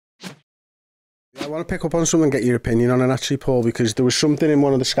I want to pick up on something and get your opinion on it actually, Paul, because there was something in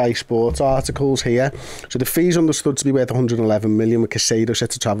one of the Sky Sports articles here. So the fee's understood to be worth 111 million, with Caicedo set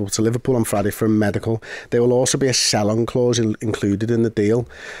to travel to Liverpool on Friday for a medical. There will also be a sell-on clause included in the deal.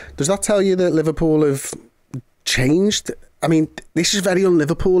 Does that tell you that Liverpool have changed? I mean, this is very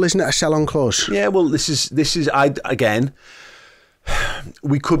un-Liverpool, isn't it, a sell-on clause? Yeah, well, this is again,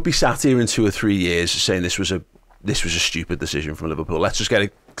 we could be sat here in 2 or 3 years saying this was a stupid decision from Liverpool. Let's just get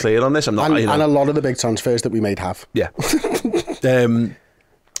it clear on this. I'm not, and a lot of the big transfers that we made have. Yeah.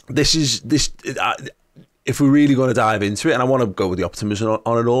 If we're really going to dive into it, and I want to go with the optimism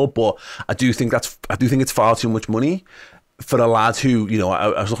on it all, but I do think it's far too much money for a lad who, you know,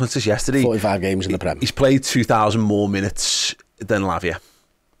 I was looking at this yesterday. 45 games in the Prem. He's played 2,000 more minutes than Lavia.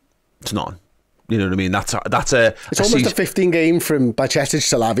 It's none. You know what I mean? It's almost a 15 game from Bajcetic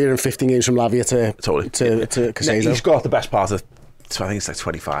to Lavia and 15 games from Lavia to Caicedo. He's got the best part of, I think it's like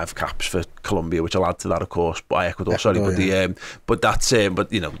 25 caps for Colombia, which I'll add to that, of course, by Ecuador. But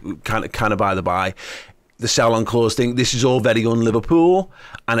you know, kind of by the by, the sell-on clause thing. This is all very un-Liverpool,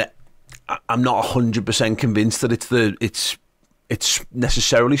 and I'm not 100% convinced that it's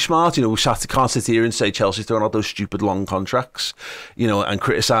necessarily smart. You know, can't sit here and say Chelsea throwing out those stupid long contracts, you know, and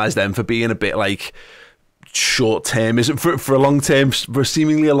criticise them for being a bit like short-termism for a long-term, for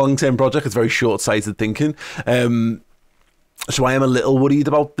seemingly a long-term project. It's very short-sighted thinking. So I am a little worried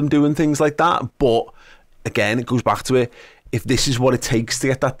about them doing things like that. But again, it goes back to it. If this is what it takes to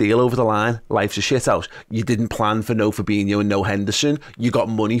get that deal over the line, life's a shithouse. You didn't plan for no Fabinho and no Henderson. You got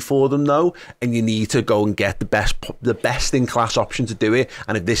money for them though, and you need to go and get the best in class option to do it.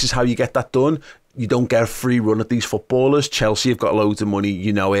 And if this is how you get that done, you don't get a free run at these footballers. Chelsea have got loads of money,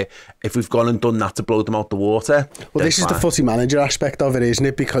 you know it. If we've gone and done that to blow them out the water, well, this is the footy manager aspect of it, isn't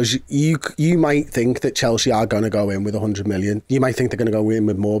it? Because you might think that Chelsea are going to go in with 100 million. You might think they're going to go in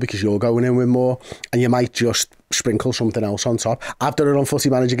with more because you're going in with more, and you might just sprinkle something else on top. I've done it on footy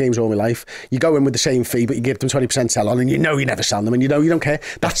manager games all my life. You go in with the same fee, but you give them 20% sell on, and you know you never sell them, and you know you don't care.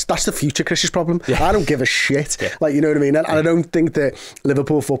 That's the future Chris's problem. Yeah. I don't give a shit. Yeah. Like, you know what I mean? And I don't think that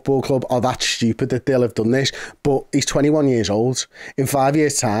Liverpool Football Club are that stupid that they'll have done this. But he's 21 years old. In 5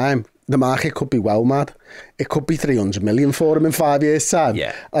 years' time, the market could be well mad. It could be 300 million for him in 5 years' time.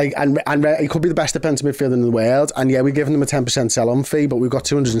 Yeah. Like, and he could be the best defensive midfielder in the world. And yeah, we're giving them a 10% sell-on fee, but we've got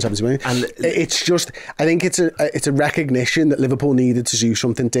 270 million. And it's just, I think it's a recognition that Liverpool needed to do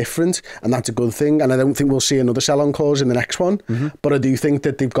something different, and that's a good thing. And I don't think we'll see another sell-on clause in the next one. Mm-hmm. But I do think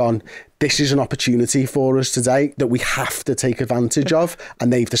that they've gone, this is an opportunity for us today that we have to take advantage of,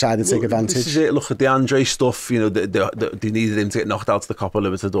 and they've decided to take advantage. This is it. Look at the Andre stuff. You know, they needed him to get knocked out to the Copa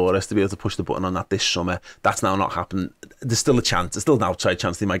Libertadores to be able to push the button on that this summer. That's now not happened. There's still a chance. There's still an outside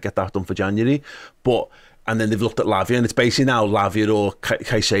chance they might get that done for January. And then they've looked at Lavia, and it's basically now Lavia or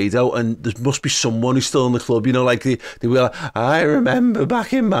Caicedo, and there must be someone who's still in the club, you know, like they were like, I remember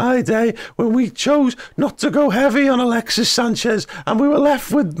back in my day when we chose not to go heavy on Alexis Sanchez and we were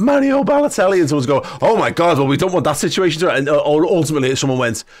left with Mario Balotelli, and someone's go, oh my God, well, we don't want that situation to, and ultimately someone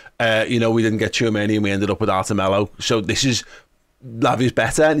went, you know, we didn't get Tchouameni and we ended up with Artemelo, so this is, Lavia's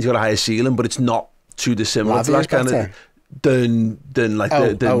better and he's got a higher ceiling, but it's not too dissimilar to that kind of than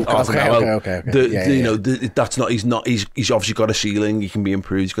Artemelo. Okay. You know, that's not. He's obviously got a ceiling. He can be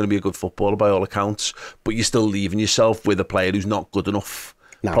improved. He's going to be a good footballer by all accounts. But you're still leaving yourself with a player who's not good enough.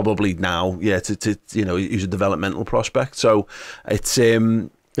 No. Probably now, yeah. To you know, he's a developmental prospect. So it's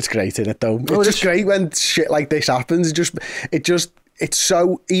great, isn't it? Though it's just great when shit like this happens. It's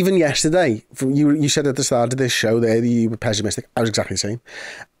so. Even yesterday, you said at the start of this show there that you were pessimistic. I was exactly the same.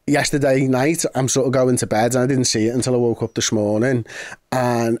 Yesterday night, I'm sort of going to bed and I didn't see it until I woke up this morning,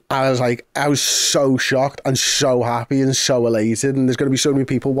 and I was so shocked and so happy and so elated, and there's going to be so many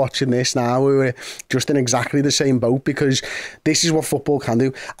people watching this now who are just in exactly the same boat, because this is what football can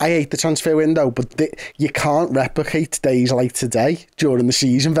do. I hate the transfer window, but you can't replicate days like today during the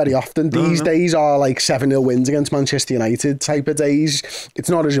season very often. These days are like 7-0 wins against Manchester United type of days. It's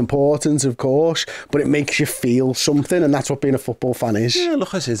not as important, of course, but it makes you feel something, and that's what being a football fan is. Yeah,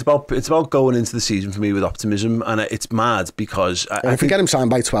 look, I say it's about going into the season for me with optimism, and it's mad because I think, get him signed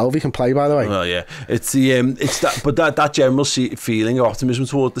by 12, he can play, by the way. Well, yeah, it's that general feeling of optimism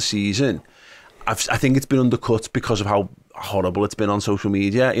toward the season. I think it's been undercut because of how horrible it's been on social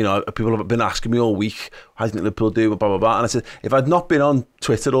media. You know, people have been asking me all week, how do you think Liverpool do, blah blah blah, and I said, if I'd not been on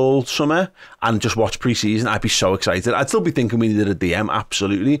Twitter all summer and just watched pre-season, I'd be so excited. I'd still be thinking we needed a DM,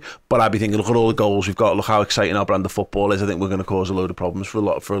 absolutely, but I'd be thinking, look at all the goals we've got, look how exciting our brand of football is. I think we're going to cause a load of problems for a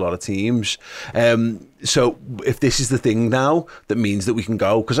lot of teams. So if this is the thing now that means that we can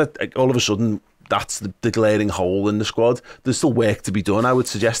go, because all of a sudden that's the glaring hole in the squad. There's still work to be done. I would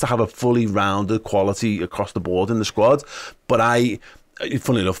suggest to have a fully rounded quality across the board in the squad. But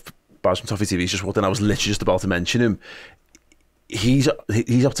funnily enough, Baz from Toffee TV's just walked in. I was literally just about to mention him. He's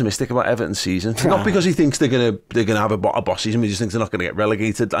optimistic about Everton's season, not because he thinks they're gonna have a boss season. He just thinks they're not going to get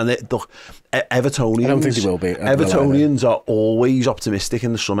relegated. And Evertonians, I don't think they will be. Evertonians are always optimistic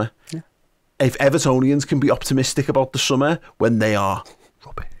in the summer. Yeah. If Evertonians can be optimistic about the summer when they are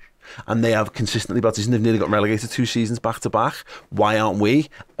rubbish, and they have consistently bad seasons, they've nearly got relegated 2 seasons back to back. Why aren't we?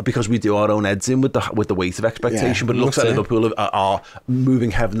 Because we do our own heads in with the weight of expectation. But it looks like Liverpool are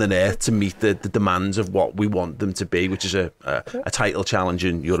moving heaven and earth to meet the demands of what we want them to be, which is a title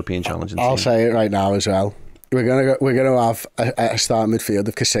challenging, European challenging team. I'll say it right now as well. We're gonna have a starting midfield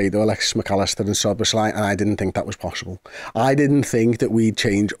of Caicedo, Alexis McAllister and Szoboszlai, and I didn't think that was possible. I didn't think that we'd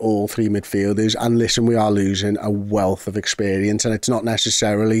change all 3 midfielders, and listen, we are losing a wealth of experience, and it's not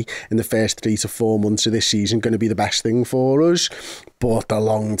necessarily in the first 3 to 4 months of this season going to be the best thing for us, but the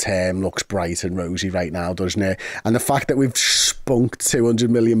long term looks bright and rosy right now, doesn't it? And the fact that we've spunked £200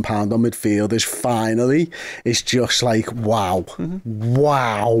 million on midfielders finally is just like wow.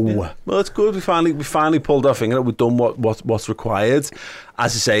 Wow. Yeah. Well, it's good. We finally pulled our finger. We've done what's required.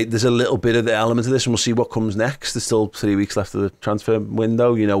 As I say, there's a little bit of the element of this, and we'll see what comes next. There's still 3 weeks left of the transfer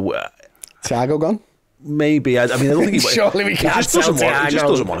window. Thiago gone? Maybe. I mean, I don't think he surely we can't. He just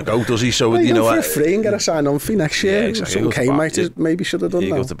doesn't want to go, does he? So well, for a free and get a sign-on fee next year. Yeah, exactly. Some Kane maybe should have done that.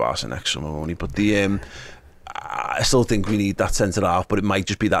 He go to Barca next summer, won't he? But I still think we need that centre half, but it might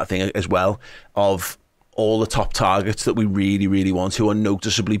just be that thing as well of all the top targets that we really, really want, who are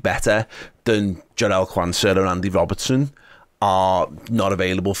noticeably better than Jarell Quansah and Andy Robertson, are not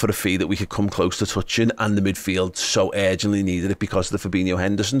available for a fee that we could come close to touching, and the midfield so urgently needed it because of the Fabinho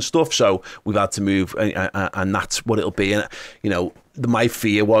Henderson stuff. So we've had to move, and that's what it'll be. And my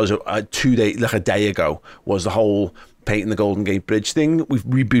fear was a day ago was the whole painting the Golden Gate Bridge thing. We've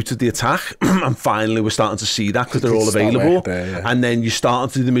rebooted the attack, and finally we're starting to see that because they're all available. And then you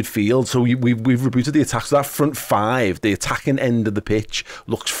start to do the midfield. So we've rebooted the attack. So that front 5, the attacking end of the pitch,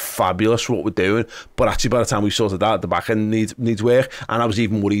 looks fabulous for what we're doing. But actually, by the time we sorted that, the back end needs work. And I was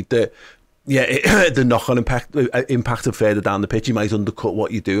even worried that the knock-on impact of further down the pitch, you might undercut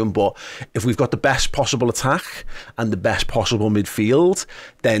what you're doing. But if we've got the best possible attack and the best possible midfield,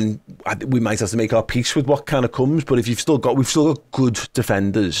 then we might have to make our peace with what kind of comes. But if we've still got good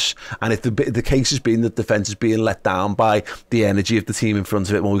defenders, and if the case has been that defence is being let down by the energy of the team in front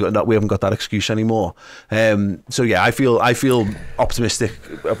of it, well, we haven't got that excuse anymore. So yeah, I feel optimistic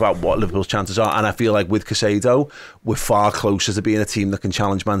about what Liverpool's chances are, and I feel like with Caicedo, we're far closer to being a team that can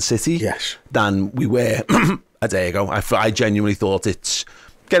challenge Man City. Yes. Than we were a day ago. I genuinely thought it's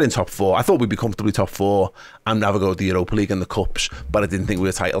getting top 4. I thought we'd be comfortably top 4 and have a go at the Europa League and the Cups, but I didn't think we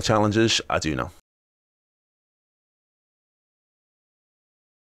were title challengers. I do now.